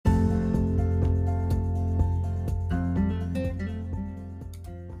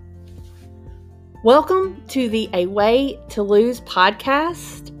Welcome to the A Way to Lose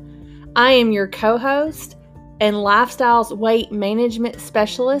podcast. I am your co-host and lifestyles weight management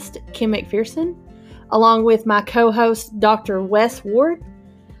specialist, Kim McPherson, along with my co-host, Dr. Wes Ward.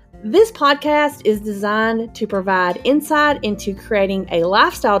 This podcast is designed to provide insight into creating a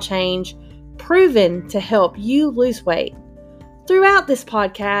lifestyle change proven to help you lose weight. Throughout this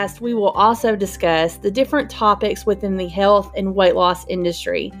podcast, we will also discuss the different topics within the health and weight loss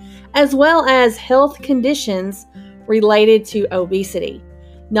industry, as well as health conditions related to obesity.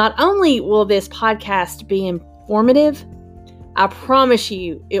 Not only will this podcast be informative, I promise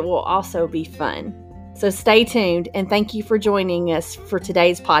you it will also be fun. So stay tuned and thank you for joining us for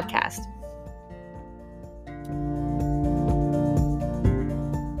today's podcast.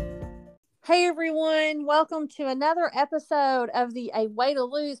 Hey everyone, welcome to another episode of the A Way to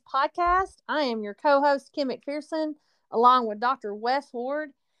Lose podcast. I am your co-host, Kim McPherson, along with Dr. Wes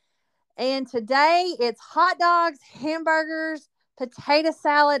Ward. And today it's hot dogs, hamburgers, potato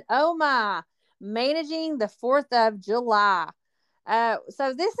salad. Oh my, managing the 4th of July.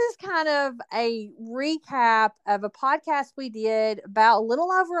 So this is kind of a recap of a podcast we did about a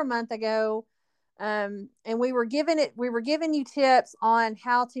little over a month ago. And we were giving you tips on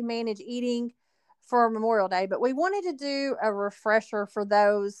how to manage eating for Memorial Day, but we wanted to do a refresher for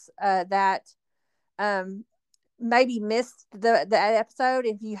those that maybe missed the episode.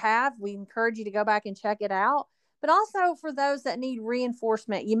 If you have, we encourage you to go back and check it out. But also for those that need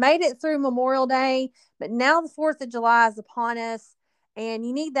reinforcement, you made it through Memorial Day, but now the 4th of July is upon us, and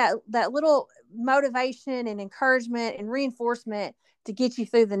you need that little motivation and encouragement and reinforcement to get you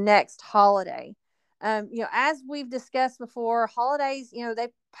through the next holiday. As we've discussed before, holidays, they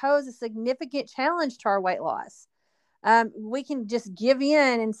pose a significant challenge to our weight loss. We can just give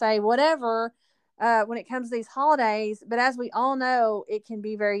in and say whatever when it comes to these holidays. But as we all know, it can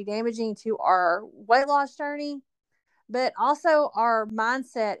be very damaging to our weight loss journey, but also our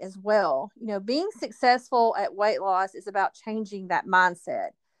mindset as well. Being successful at weight loss is about changing that mindset.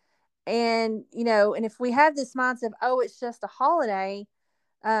 And, and if we have this mindset of, oh, it's just a holiday,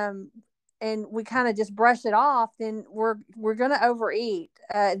 and we kind of just brush it off, then we're going to overeat.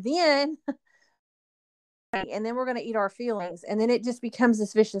 And then we're going to eat our feelings. And then it just becomes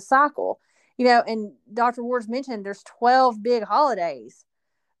this vicious cycle. And Dr. Ward's mentioned there's 12 big holidays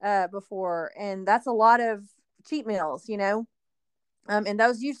before, and that's a lot of cheat meals, and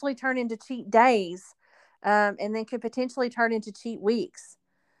those usually turn into cheat days, and then could potentially turn into cheat weeks.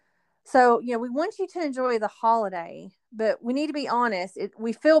 So, we want you to enjoy the holiday, but we need to be honest.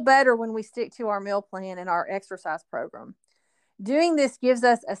 We feel better when we stick to our meal plan and our exercise program. Doing this gives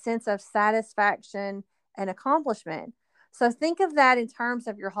us a sense of satisfaction and accomplishment. So think of that in terms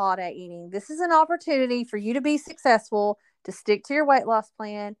of your holiday eating. This is an opportunity for you to be successful, to stick to your weight loss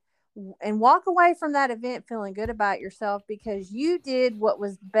plan, and walk away from that event feeling good about yourself because you did what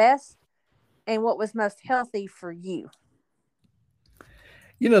was best and what was most healthy for you.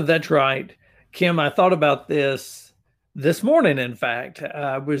 That's right, Kim. I thought about this morning. In fact,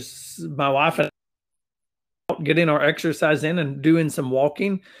 was my wife and I getting our exercise in and doing some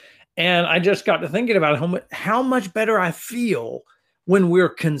walking. And I just got to thinking about how much better I feel when we're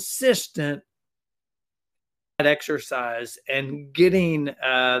consistent at exercise and getting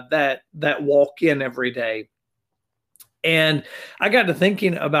that walk in every day. And I got to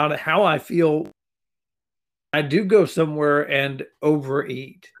thinking about how I feel. I do go somewhere and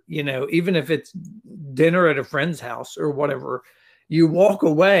overeat, even if it's dinner at a friend's house or whatever. You walk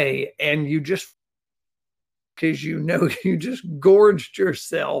away and you just, because you just gorged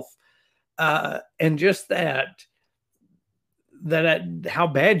yourself, and just that how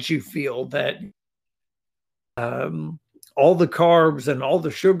bad you feel, that all the carbs and all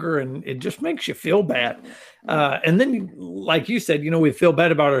the sugar, and it just makes you feel bad. And then, like you said, we feel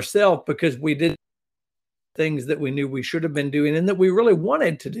bad about ourselves because we did things that we knew we should have been doing and that we really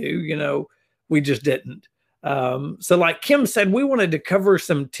wanted to do, we just didn't. So like Kim said, we wanted to cover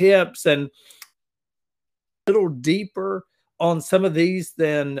some tips and a little deeper on some of these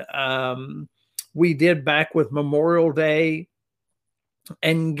than we did back with Memorial Day,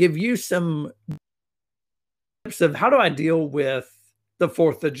 and give you some tips of how do I deal with the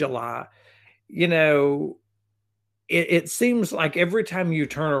 4th of July. It seems like every time you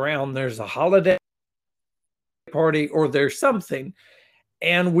turn around, there's a holiday party or there's something,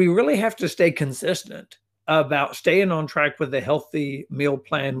 and we really have to stay consistent about staying on track with a healthy meal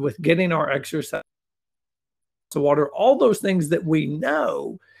plan, with getting our exercise, water, all those things that we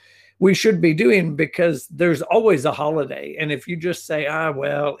know we should be doing, because there's always a holiday. And if you just say,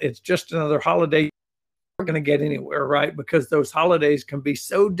 well, it's just another holiday, we're going to get anywhere, right? Because those holidays can be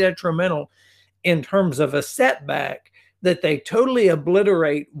so detrimental in terms of a setback that they totally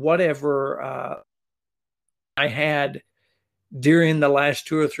obliterate whatever I had during the last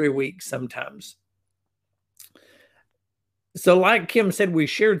 2 or 3 weeks sometimes. So like Kim said, we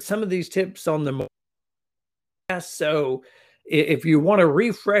shared some of these tips on the podcast. So if you want to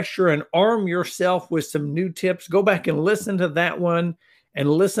refresher and arm yourself with some new tips, go back and listen to that one and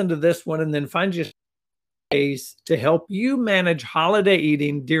listen to this one, and then find your ways to help you manage holiday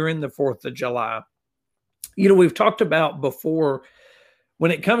eating during the 4th of July. You know, we've talked about before,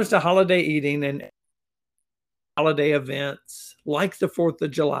 when it comes to holiday eating and holiday events like the 4th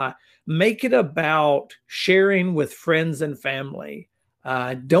of July, make it about sharing with friends and family.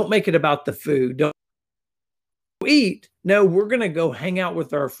 Don't make it about the food. Don't eat. No, we're going to go hang out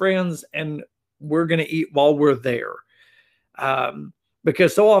with our friends and we're going to eat while we're there.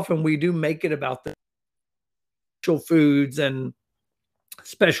 Because so often we do make it about the special foods and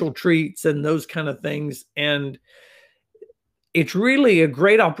special treats and those kind of things. And it's really a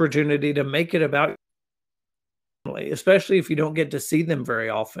great opportunity to make it about family, especially if you don't get to see them very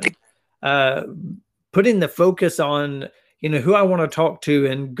often. Putting the focus on, you know, who I want to talk to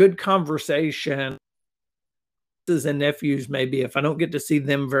and good conversation, nieces and nephews, maybe if I don't get to see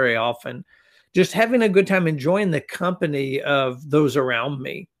them very often, just having a good time, enjoying the company of those around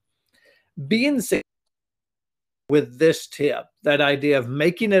me. Being with this tip, that idea of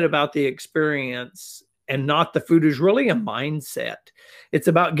making it about the experience and not the food, is really a mindset. It's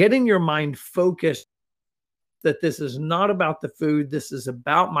about getting your mind focused that this is not about the food. This is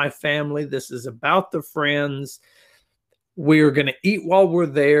about my family. This is about the friends. We're going to eat while we're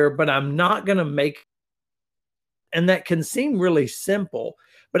there, but I'm not going to make. And that can seem really simple,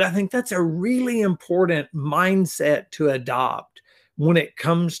 but I think that's a really important mindset to adopt when it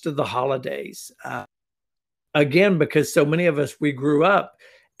comes to the holidays. Again, because so many of us, we grew up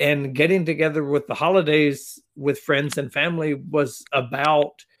and getting together with the holidays with friends and family was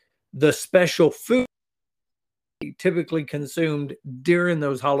about the special food typically consumed during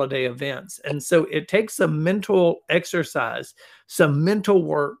those holiday events. And so it takes some mental exercise, some mental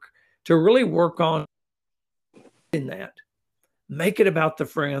work to really work on in that. Make it about the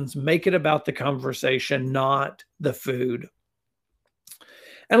friends, make it about the conversation, not the food.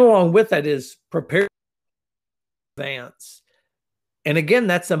 And along with that is prepare advance. And again,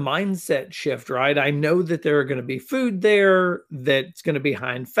 that's a mindset shift, right? I know that there are going to be food there that's going to be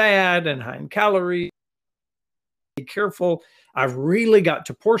high in fat and high in calories. Be careful. I've really got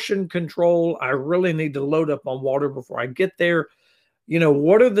to portion control. I really need to load up on water before I get there. You know,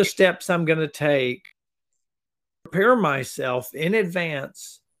 what are the steps I'm going to take? Prepare myself in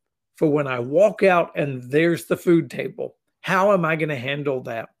advance for when I walk out and there's the food table. How am I going to handle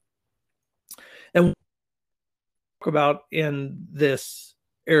that? And what we talk about in this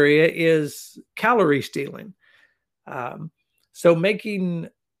area is calorie stealing. So making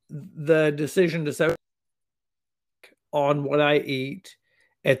the decision to say on what I eat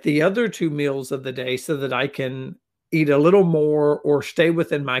at the other 2 meals of the day so that I can eat a little more or stay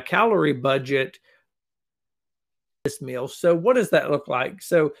within my calorie budget this meal. So what does that look like?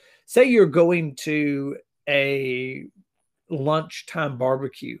 So say you're going to a lunchtime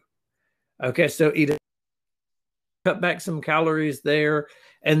barbecue. Okay, so cut back some calories there,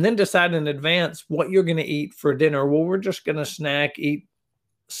 and then decide in advance what you're going to eat for dinner. Well, we're just going to snack, eat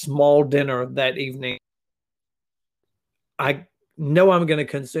small dinner that evening. I know I'm going to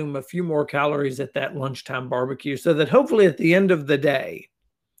consume a few more calories at that lunchtime barbecue so that hopefully at the end of the day,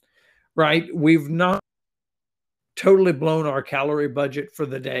 right, we've not totally blown our calorie budget for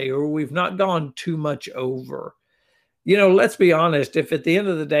the day, or we've not gone too much over. You know, let's be honest, if at the end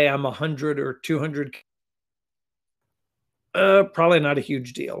of the day I'm 100 or 200, probably not a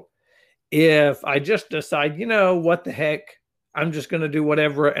huge deal. If I just decide, you know, what the heck, I'm just going to do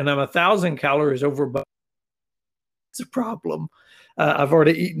whatever, and I'm 1,000 calories over, but it's a problem. I've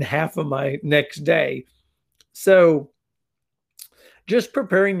already eaten half of my next day. So just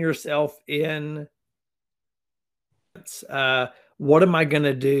preparing yourself in what am I going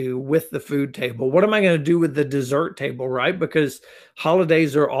to do with the food table? What am I going to do with the dessert table, right? Because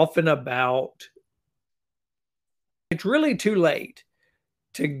holidays are often about, it's really too late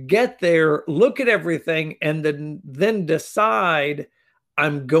to get there, look at everything, and then decide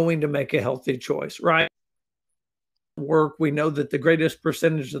I'm going to make a healthy choice, right? Work, we know that the greatest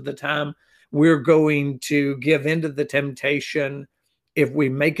percentage of the time we're going to give into the temptation if we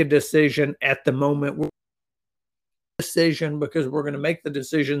make a decision at the moment. Decision because we're going to make the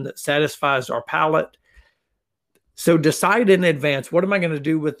decision that satisfies our palate. So decide in advance, what am I going to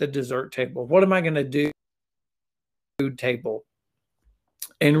do with the dessert table? What am I going to do with the food table?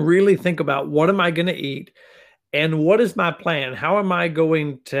 and really think about, what am I going to eat? And what is my plan? How am I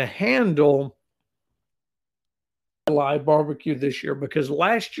going to handle live barbecue this year? Because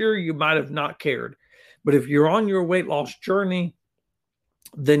last year you might have not cared. But if you're on your weight loss journey,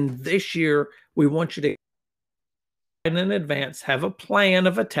 then this year we want you to, in advance, have a plan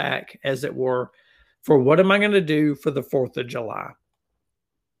of attack, as it were, for what am I going to do for the 4th of July.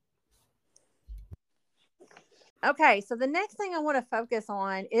 Okay, so the next thing I want to focus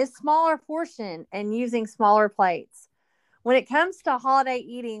on is smaller portion and using smaller plates. When it comes to holiday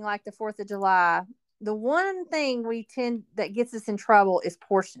eating like the 4th of July, the one thing that gets us in trouble is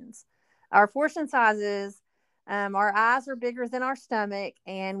portions. Our portion sizes, our eyes are bigger than our stomach,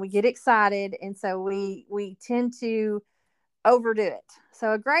 and we get excited, and so we tend to overdo it.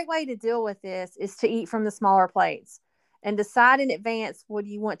 So a great way to deal with this is to eat from the smaller plates and decide in advance what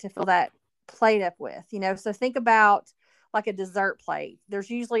do you want to fill that plate up with. So think about like a dessert plate. There's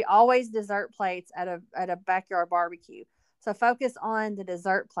usually always dessert plates at a backyard barbecue. So focus on the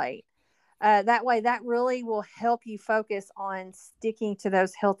dessert plate. That way, that really will help you focus on sticking to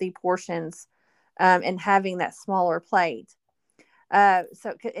those healthy portions, and having that smaller plate.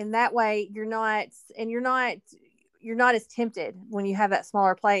 So in that way, you're not as tempted when you have that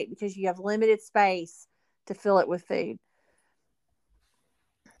smaller plate, because you have limited space to fill it with food.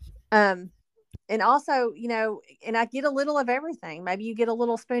 And also, and I get a little of everything. Maybe you get a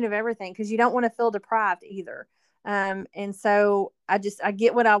little spoon of everything, because you don't want to feel deprived either. And so I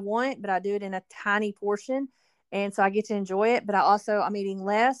get what I want, but I do it in a tiny portion. And so I get to enjoy it, but I'm eating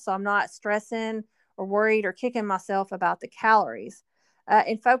less. So I'm not stressing or worried or kicking myself about the calories.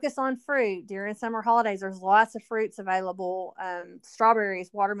 And focus on fruit during summer holidays. There's lots of fruits available.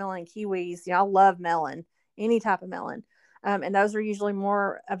 Strawberries, watermelon, kiwis. I love melon, any type of melon. And those are usually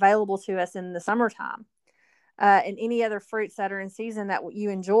more available to us in the summertime. And any other fruits that are in season that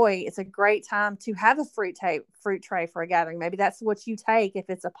you enjoy, it's a great time to have a fruit tray for a gathering. Maybe that's what you take if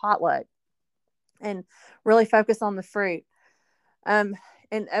it's a potluck, and really focus on the fruit. And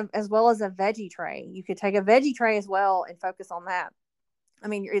as well as a veggie tray. You could take a veggie tray as well and focus on that. I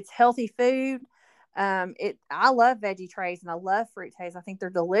mean, it's healthy food. I love veggie trays and I love fruit trays. I think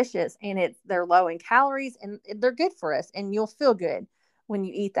they're delicious, and they're low in calories, and they're good for us, and you'll feel good when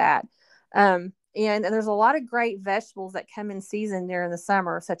you eat that. And there's a lot of great vegetables that come in season during the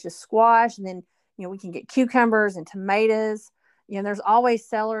summer, such as squash. And then, we can get cucumbers and tomatoes. There's always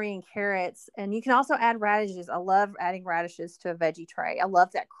celery and carrots, and you can also add radishes. I love adding radishes to a veggie tray. I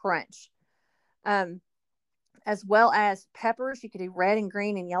love that crunch. As well as peppers. You could do red and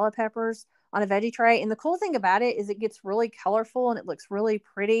green and yellow peppers on a veggie tray. And the cool thing about it is it gets really colorful, and it looks really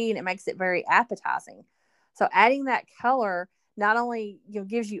pretty, and it makes it very appetizing. So adding that color not only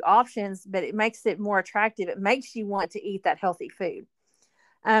gives you options, but it makes it more attractive. It makes you want to eat that healthy food.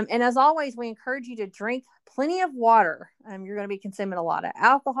 And as always, we encourage you to drink plenty of water. You're going to be consuming a lot of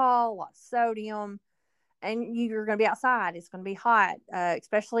alcohol, a lot of sodium, and you're going to be outside. It's going to be hot,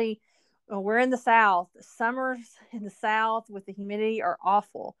 especially we're in the South. Summers in the South with the humidity are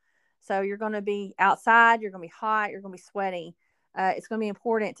awful. So you're going to be outside. You're going to be hot. You're going to be sweaty. It's going to be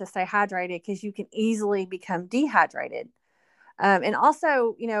important to stay hydrated, because you can easily become dehydrated. And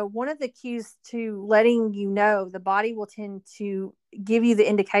also, one of the cues to letting the body will tend to give you the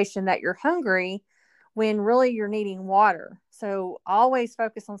indication that you're hungry when really you're needing water. So always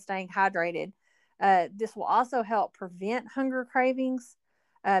focus on staying hydrated. This will also help prevent hunger cravings,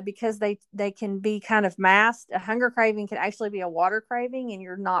 because they can be kind of masked. A hunger craving can actually be a water craving, and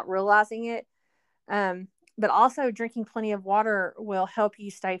you're not realizing it. But also drinking plenty of water will help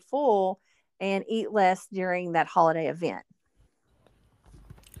you stay full and eat less during that holiday event.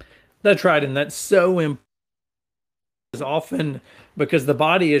 That's right. And that's so important, often because the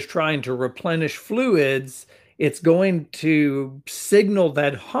body is trying to replenish fluids. It's going to signal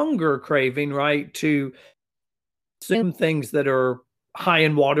that hunger craving, right, to consume things that are high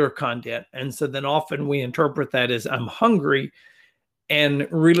in water content. And so then often we interpret that as I'm hungry, and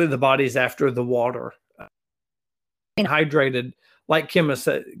really the body's after the water. Being hydrated, like Kim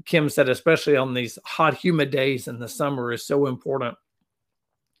said, especially on these hot, humid days in the summer, is so important.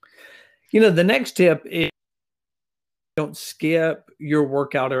 The next tip is, don't skip your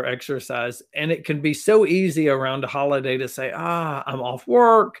workout or exercise. And it can be so easy around a holiday to say, I'm off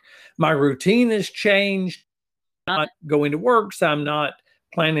work. My routine has changed. I'm not going to work, so I'm not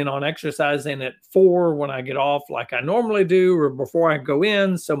planning on exercising at 4 when I get off like I normally do, or before I go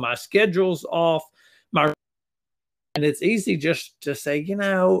in. So my schedule's off. And it's easy just to say,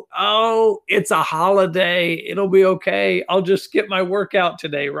 it's a holiday. It'll be okay. I'll just skip my workout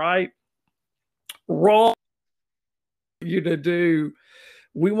today, right? Wrong you to do.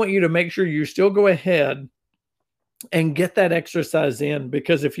 we want you to make sure you still go ahead and get that exercise in,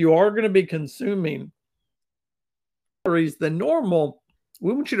 because if you are going to be consuming calories than normal,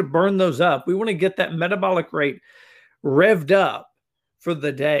 we want you to burn those up. We want to get that metabolic rate revved up for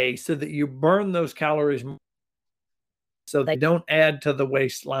the day so that you burn those calories so they don't add to the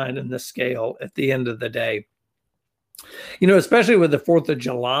waistline and the scale at the end of the day. You know, especially with the 4th of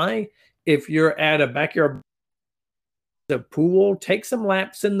July, if you're at a backyard the pool, take some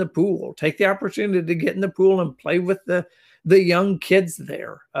laps in the pool. Take the opportunity to get in the pool and play with the young kids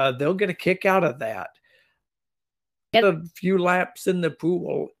there. They'll get a kick out of that. Get a few laps in the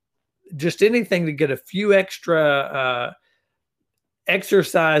pool, just anything to get a few extra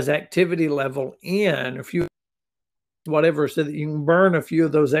exercise activity level in, a few whatever, so that you can burn a few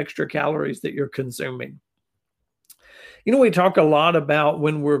of those extra calories that you're consuming. You know, we talk a lot about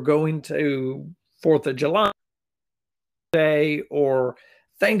when we're going to 4th of July Day or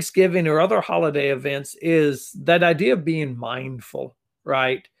Thanksgiving or other holiday events, is that idea of being mindful,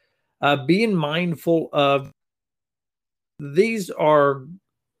 right? Being mindful of these are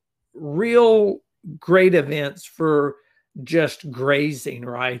real great events for just grazing,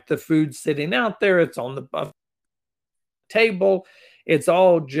 right? The food's sitting out there, it's on the buffet table, it's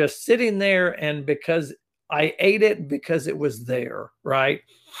all just sitting there, and because I ate it because it was there, right?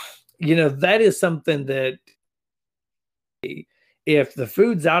 You know, that is something that if the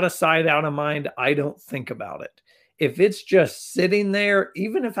food's out of sight, out of mind, I don't think about it. If it's just sitting there,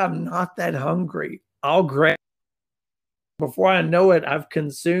 even if I'm not that hungry, I'll grab. Before I know it, I've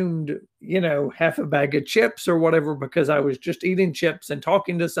consumed, you know, half a bag of chips or whatever, because I was just eating chips and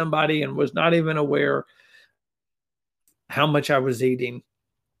talking to somebody and was not even aware how much I was eating.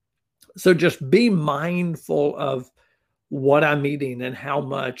 So just be mindful of what I'm eating and how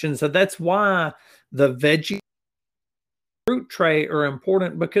much. And so that's why the veggie fruit tray are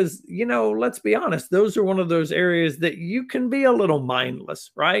important, because, you know, let's be honest, those are one of those areas that you can be a little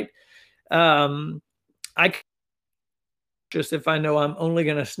mindless, right? I just, if I know I'm only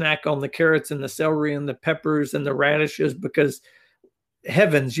going to snack on the carrots and the celery and the peppers and the radishes, because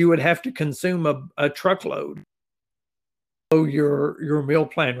heavens, you would have to consume a truckload of your meal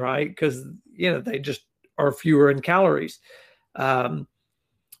plan, right? Because, you know, they just are fewer in calories.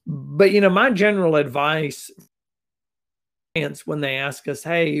 But, you know, my general advice when they ask us,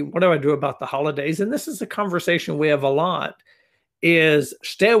 hey, what do I do about the holidays? And this is a conversation we have a lot, is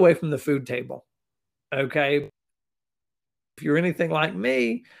stay away from the food table. Okay. If you're anything like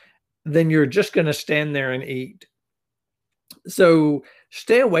me, then you're just going to stand there and eat. So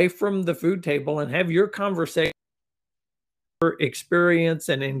stay away from the food table and have your conversation, experience,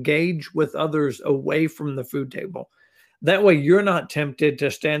 and engage with others away from the food table. That way you're not tempted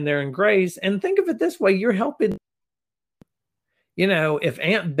to stand there and graze. And think of it this way, you're helping. You know, if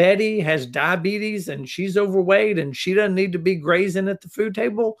Aunt Betty has diabetes and she's overweight and she doesn't need to be grazing at the food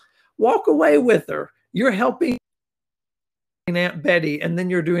table, walk away with her. You're helping Aunt Betty, and then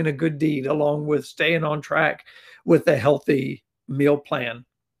you're doing a good deed along with staying on track with a healthy meal plan.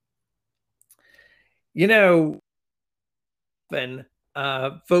 You know, often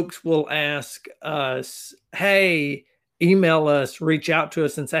folks will ask us, hey, email us, reach out to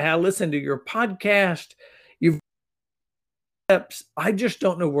us and say, hey, I listened to your podcast. I just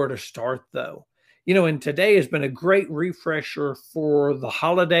don't know where to start, though. You know, and today has been a great refresher for the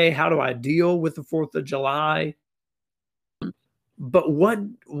holiday. How do I deal with the 4th of July? But where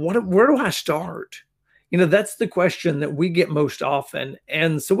do I start? You know, that's the question that we get most often.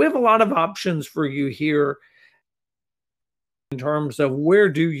 And so we have a lot of options for you here in terms of where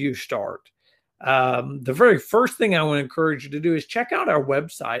do you start. The very first thing I want to encourage you to do is check out our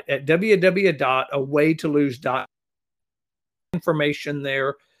website at www.awaytolose.com. Information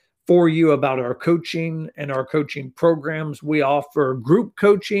there for you about our coaching and our coaching programs. We offer group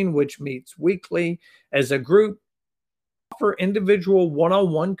coaching, which meets weekly as a group. We offer individual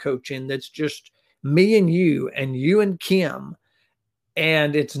one-on-one coaching that's just me and you and Kim,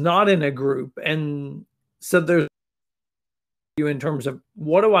 and it's not in a group. And so there's you in terms of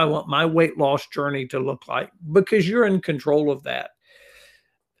what do I want my weight loss journey to look like, because you're in control of that.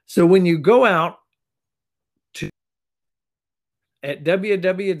 So when you go out at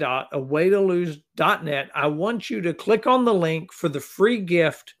www.awaytolose.net, I want you to click on the link for the free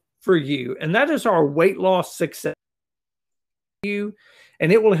gift for you. And that is our weight loss success. And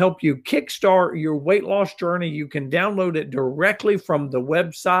it will help you kickstart your weight loss journey. You can download it directly from the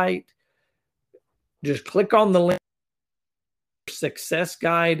website. Just click on the link, success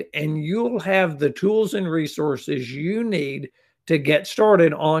guide, and you'll have the tools and resources you need to get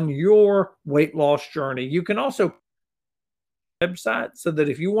started on your weight loss journey. You can also website, so that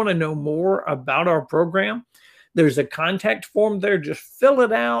if you want to know more about our program, there's a contact form there. Just fill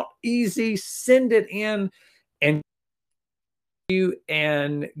it out, easy, send it in,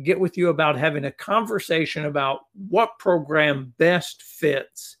 and get with you about having a conversation about what program best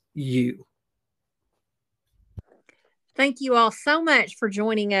fits you. Thank you all so much for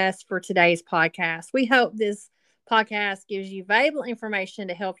joining us for today's podcast. We hope this podcast gives you valuable information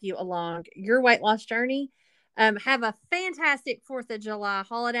to help you along your weight loss journey. Have a fantastic 4th of July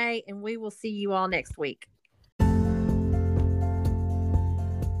holiday, and we will see you all next week.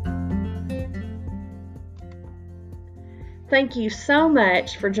 Thank you so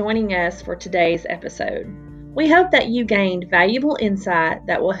much for joining us for today's episode. We hope that you gained valuable insight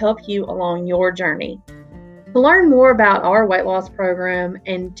that will help you along your journey. To learn more about our weight loss program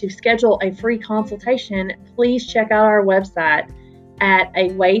and to schedule a free consultation, please check out our website at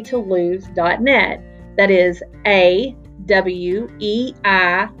awaytolose.net. That is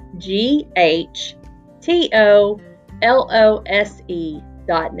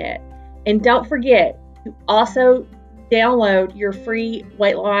AWEIGHTOLOSE.net. And don't forget to also download your free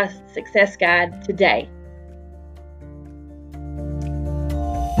weight loss success guide today.